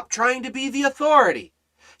 Stop trying to be the authority.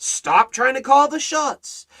 Stop trying to call the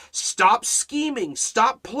shots. Stop scheming.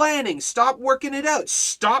 Stop planning. Stop working it out.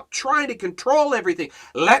 Stop trying to control everything.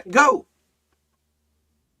 Let go.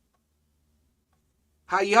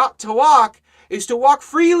 How you ought to walk is to walk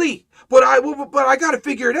freely. But I got to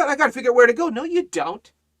figure it out. I got to figure out where to go. No, you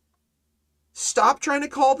don't. Stop trying to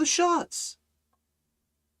call the shots.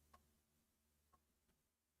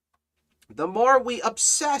 The more we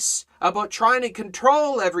obsess about trying to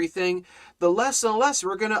control everything, the less and less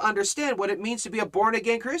we're going to understand what it means to be a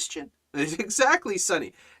born-again Christian. Exactly,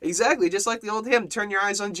 Sonny. Exactly. Just like the old hymn, turn your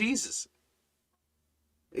eyes on Jesus.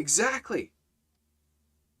 Exactly.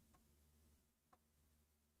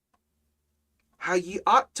 How ye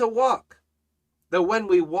ought to walk. That when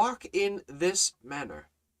we walk in this manner,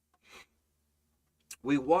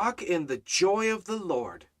 we walk in the joy of the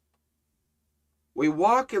Lord. We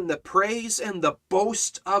walk in the praise and the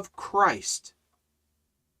boast of Christ.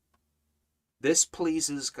 This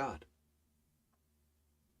pleases God.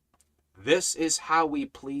 This is how we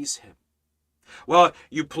please him. Well,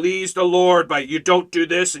 you please the Lord by you don't do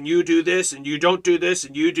this and you do this and you don't do this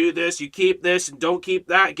and you do this. You keep this and don't keep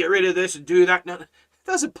that. Get rid of this and do that. No, it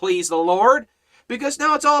doesn't please the Lord because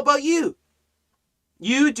now it's all about you.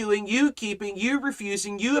 You doing, you keeping, you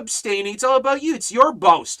refusing, you abstaining. It's all about you. It's your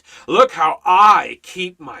boast. Look how I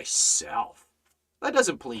keep myself. That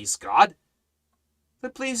doesn't please God.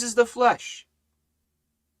 That pleases the flesh.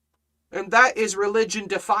 And that is religion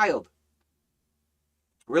defiled.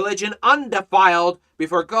 Religion undefiled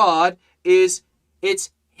before God it's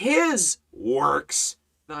His works,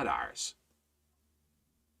 not ours.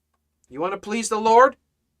 You want to please the Lord?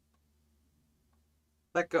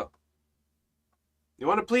 Let go. You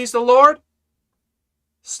want to please the Lord?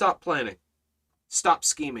 Stop planning. Stop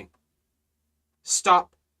scheming.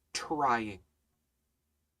 Stop trying.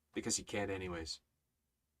 Because you can't anyways.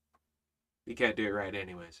 You can't do it right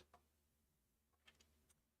anyways.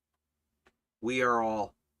 We are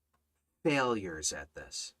all failures at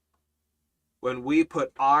this. When we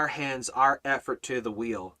put our hands, our effort to the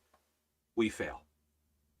wheel, we fail.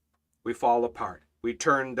 We fall apart. We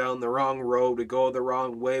turn down the wrong road. We go the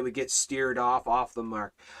wrong way. We get steered off the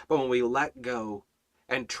mark. But when we let go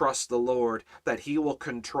and trust the Lord that He will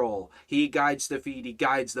control. He guides the feet, He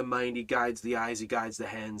guides the mind, He guides the eyes, He guides the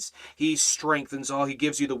hands. He strengthens all. He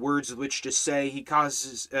gives you the words with which to say. He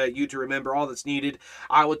causes you to remember all that's needed.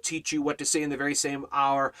 I will teach you what to say in the very same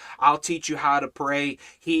hour. I'll teach you how to pray.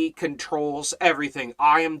 He controls everything.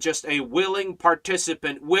 I am just a willing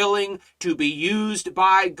participant, willing to be used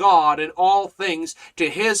by God in all things to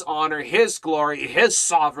His honor, His glory, His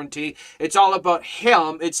sovereignty. It's all about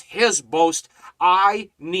Him. It's His boast. I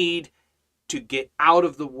need to get out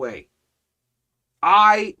of the way.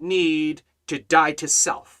 I need to die to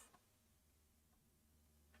self.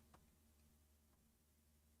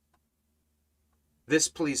 This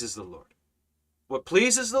pleases the Lord. What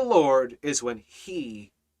pleases the Lord is when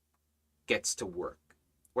He gets to work,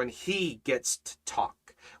 when He gets to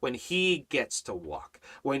talk, when He gets to walk,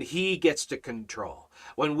 when He gets to control.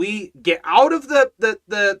 When we get out of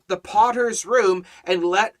the potter's room and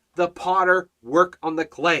let the potter work on the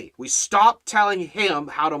clay. We stop telling Him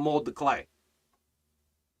how to mold the clay.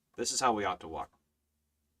 This is how we ought to walk.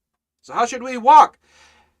 So how should we walk?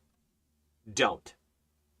 Don't.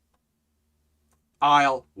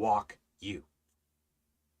 I'll walk you.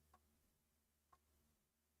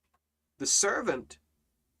 The servant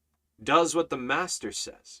does what the master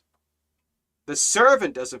says. The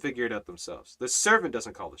servant doesn't figure it out themselves. The servant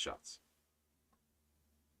doesn't call the shots.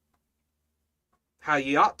 How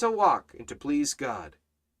ye ought to walk and to please God,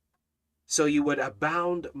 so you would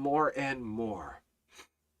abound more and more.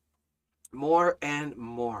 More and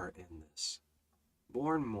more in this.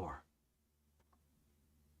 More and more.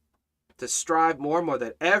 To strive more and more,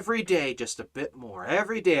 that every day just a bit more.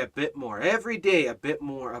 Every day a bit more. Every day a bit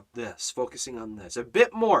more of this. Focusing on this. A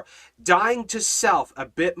bit more. Dying to self a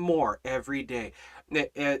bit more every day.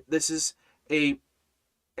 This is a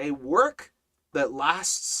work that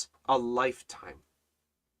lasts a lifetime.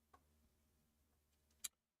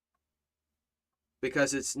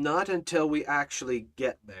 Because it's not until we actually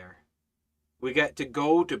get there, we get to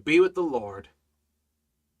go to be with the Lord,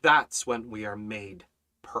 that's when we are made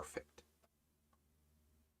perfect.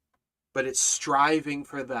 But it's striving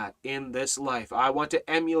for that in this life. I want to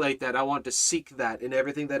emulate that. I want to seek that in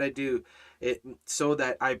everything that I do, so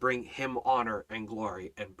that I bring Him honor and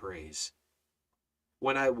glory and praise.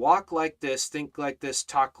 When I walk like this, think like this,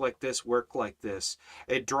 talk like this, work like this,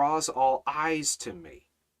 it draws all eyes to me.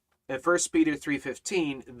 In 1 Peter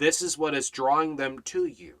 3:15, this is what is drawing them to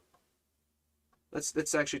you.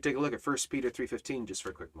 Let's actually take a look at 1 Peter 3:15 just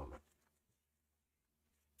for a quick moment.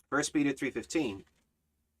 1 Peter 3:15.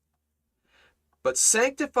 But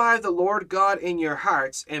sanctify the Lord God in your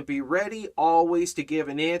hearts, and be ready always to give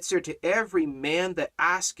an answer to every man that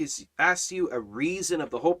asks you a reason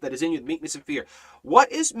of the hope that is in you with meekness and fear. What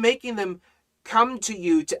is making them come to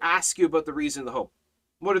you to ask you about the reason of the hope?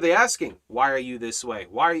 What are they asking? Why are you this way?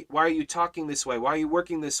 Why are you talking this way? Why are you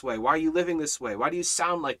working this way? Why are you living this way? Why do you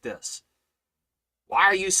sound like this? Why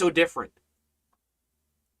are you so different?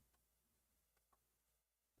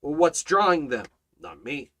 Well, what's drawing them? Not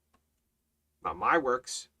me. Not my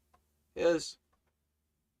works. His.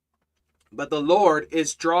 But the Lord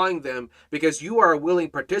is drawing them because you are a willing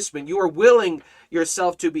participant. You are willing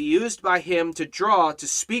yourself to be used by Him, to draw, to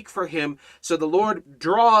speak for Him. So the Lord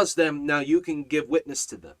draws them. Now you can give witness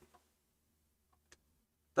to them.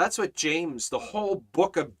 That's what James, the whole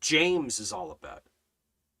book of James, is all about.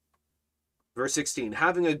 Verse 16,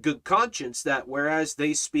 having a good conscience, that whereas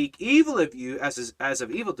they speak evil of you as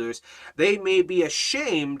of evildoers, they may be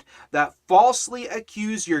ashamed that falsely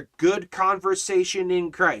accuse your good conversation in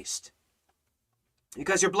Christ.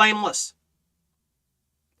 Because you're blameless.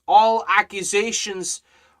 All accusations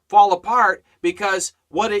fall apart because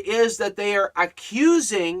what it is that they are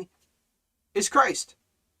accusing is Christ,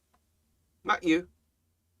 not you.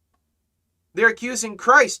 They're accusing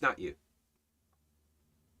Christ, not you.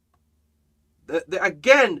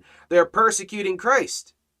 Again, they're persecuting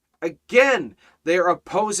Christ. Again, they're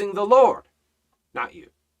opposing the Lord, not you.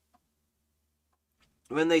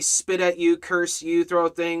 When they spit at you, curse you, throw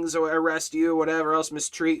things, or arrest you, or whatever else,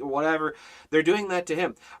 mistreat, or whatever, they're doing that to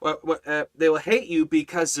him. They will hate you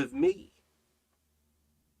because of me.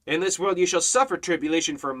 In this world you shall suffer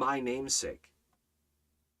tribulation for my name's sake.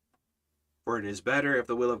 For it is better, if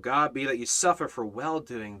the will of God be, that you suffer for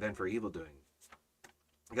well-doing than for evil-doing.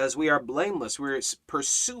 Because we are blameless. We're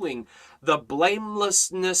pursuing the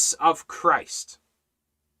blamelessness of Christ.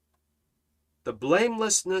 The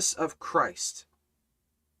blamelessness of Christ.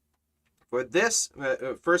 For this, 1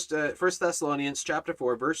 Thessalonians chapter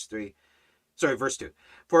 4, verse 2.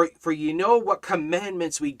 For you know what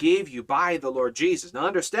commandments we gave you by the Lord Jesus. Now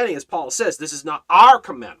understanding, as Paul says, this is not our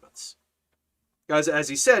commandments. Because as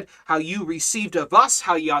he said, how you received of us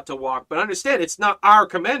how you ought to walk. But understand, it's not our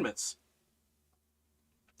commandments.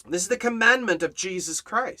 This is the commandment of Jesus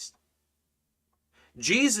Christ.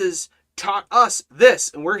 Jesus taught us this,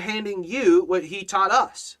 and we're handing you what he taught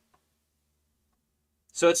us.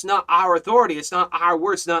 So it's not our authority, it's not our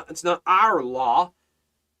word, it's not our law,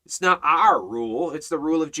 it's not our rule, it's the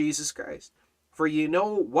rule of Jesus Christ. For you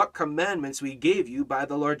know what commandments we gave you by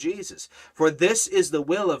the Lord Jesus. For this is the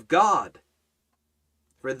will of God.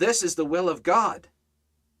 For this is the will of God.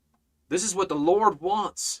 This is what the Lord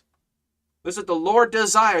wants. This is what the Lord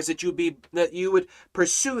desires, that you would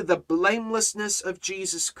pursue the blamelessness of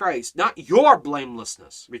Jesus Christ, not your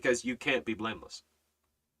blamelessness, because you can't be blameless.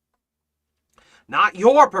 Not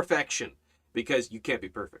your perfection, because you can't be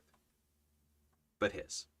perfect, but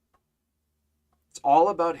his. It's all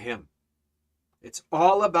about him. It's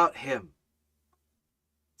all about him.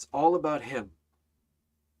 It's all about him.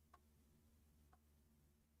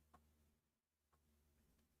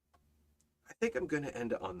 I think I'm going to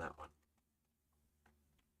end it on that one.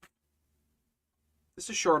 This is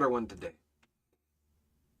a shorter one today.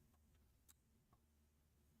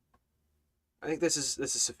 I think this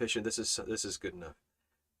is sufficient. This is good enough.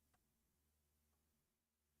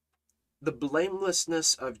 The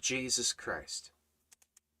blamelessness of Jesus Christ.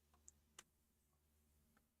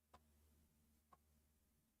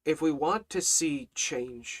 If we want to see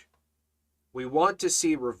change, we want to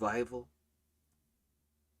see revival,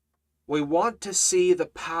 we want to see the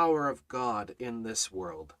power of God in this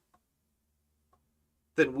world,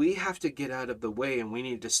 then we have to get out of the way and we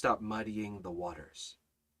need to stop muddying the waters.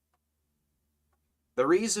 The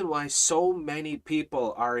reason why so many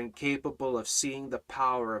people are incapable of seeing the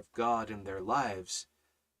power of God in their lives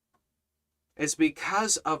is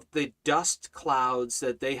because of the dust clouds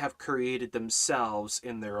that they have created themselves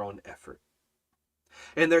in their own effort.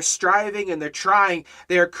 And they're striving and they're trying,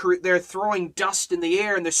 they're throwing dust in the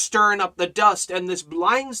air and they're stirring up the dust, and this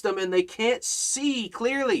blinds them and they can't see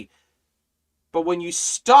clearly. But when you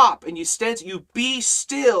stop and you stand, you be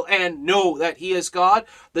still and know that he is God,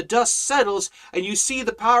 the dust settles and you see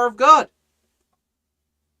the power of God.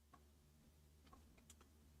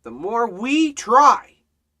 The more we try,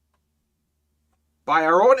 by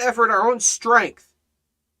our own effort, our own strength,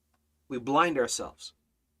 we blind ourselves.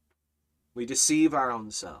 We deceive our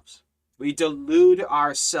own selves. We delude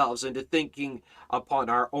ourselves into thinking upon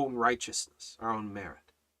our own righteousness, our own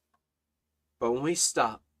merit. But when we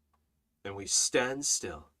stop, and we stand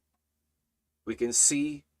still, we can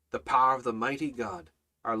see the power of the mighty God,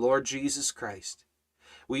 our Lord Jesus Christ.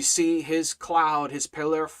 We see his cloud, his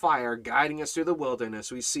pillar of fire guiding us through the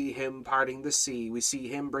wilderness. We see him parting the sea. We see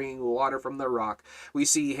him bringing water from the rock. We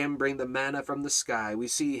see him bring the manna from the sky. We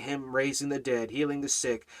see him raising the dead, healing the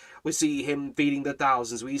sick. We see him feeding the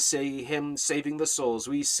thousands. We see him saving the souls.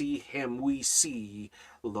 We see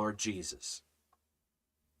Lord Jesus.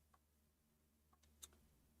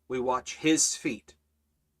 We watch his feet.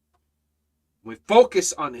 We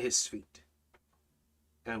focus on his feet.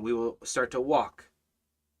 And we will start to walk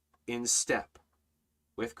in step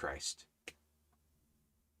with Christ.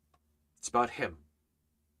 It's about him,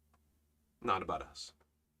 not about us.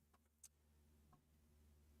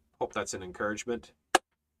 Hope that's an encouragement.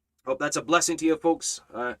 Hope that's a blessing to you folks.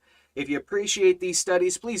 If you appreciate these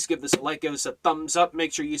studies, please give this a like, give us a thumbs up.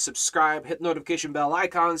 Make sure you subscribe, hit notification bell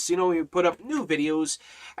icons so you know when we put up new videos,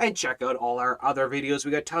 and check out all our other videos.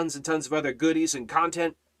 We got tons and tons of other goodies and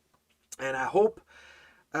content. And I hope,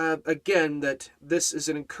 again, that this is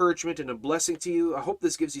an encouragement and a blessing to you. I hope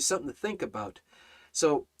this gives you something to think about.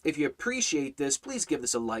 So if you appreciate this, please give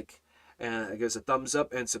this a like, give us a thumbs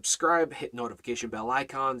up, and subscribe. Hit notification bell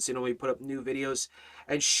icons so you know when we put up new videos.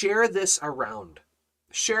 And share this around.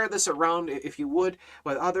 share this around, if you would,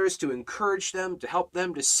 with others, to encourage them, to help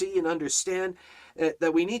them to see and understand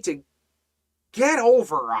that we need to get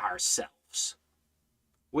over ourselves.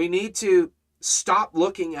 We need to stop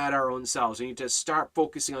looking at our own selves. We need to start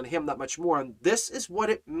focusing on Him that much more. And this is what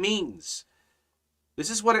it means. This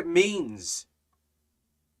is what it means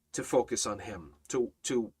to focus on Him, to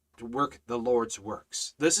work the Lord's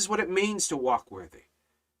works. This is what it means to walk worthy.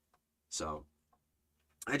 So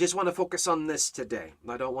I just want to focus on this today.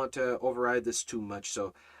 I don't want to override this too much.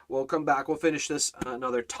 So we'll come back. We'll finish this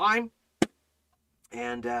another time.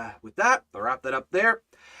 And with that, I'll wrap that up there.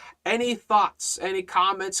 Any thoughts, any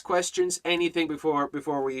comments, questions, anything before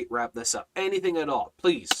we wrap this up? Anything at all,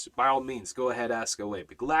 please, by all means, go ahead, ask away.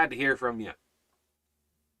 Be glad to hear from you.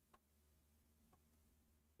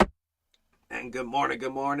 And good morning,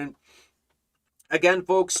 good morning. Again,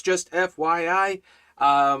 folks, just FYI,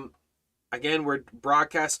 again, we're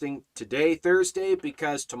broadcasting today, Thursday,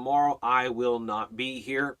 because tomorrow I will not be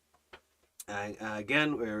here.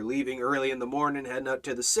 Again, we're leaving early in the morning, heading out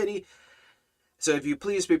to the city. So if you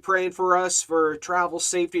please be praying for us for travel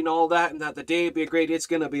safety and all that, and that the day be a great day. It's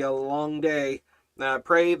going to be a long day.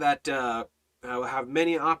 Pray that I'll have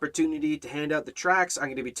many opportunity to hand out the tracts. I'm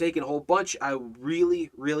going to be taking a whole bunch. I really,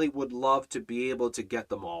 really would love to be able to get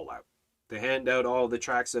them all out. To hand out all the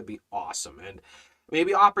tracts, that'd be awesome. And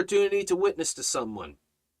maybe opportunity to witness to someone.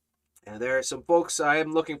 And there are some folks I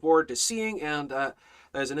am looking forward to seeing, and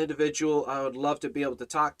there's an individual I would love to be able to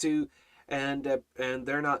talk to, and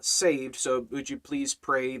they're not saved, so would you please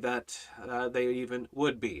pray that they even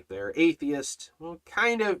would be. They're atheist, well,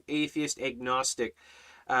 kind of atheist, agnostic.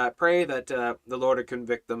 Pray that the Lord would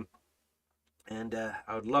convict them, and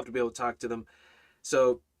I would love to be able to talk to them.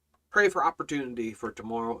 So pray for opportunity for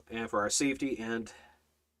tomorrow and for our safety, and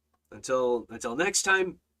until next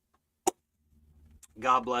time,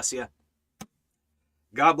 God bless you.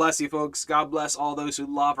 God bless you, folks. God bless all those who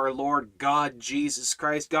love our Lord God, Jesus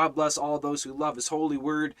Christ. God bless all those who love His holy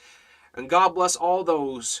word. And God bless all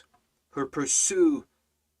those who pursue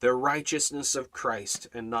the righteousness of Christ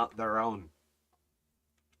and not their own.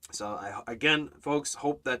 So, again, folks,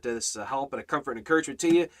 hope that this help and a comfort and encouragement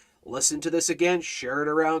to you. Listen to this again. Share it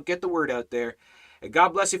around. Get the word out there. And God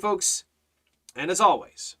bless you, folks. And as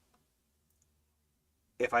always,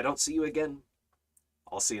 if I don't see you again,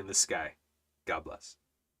 I'll see you in the sky. God bless.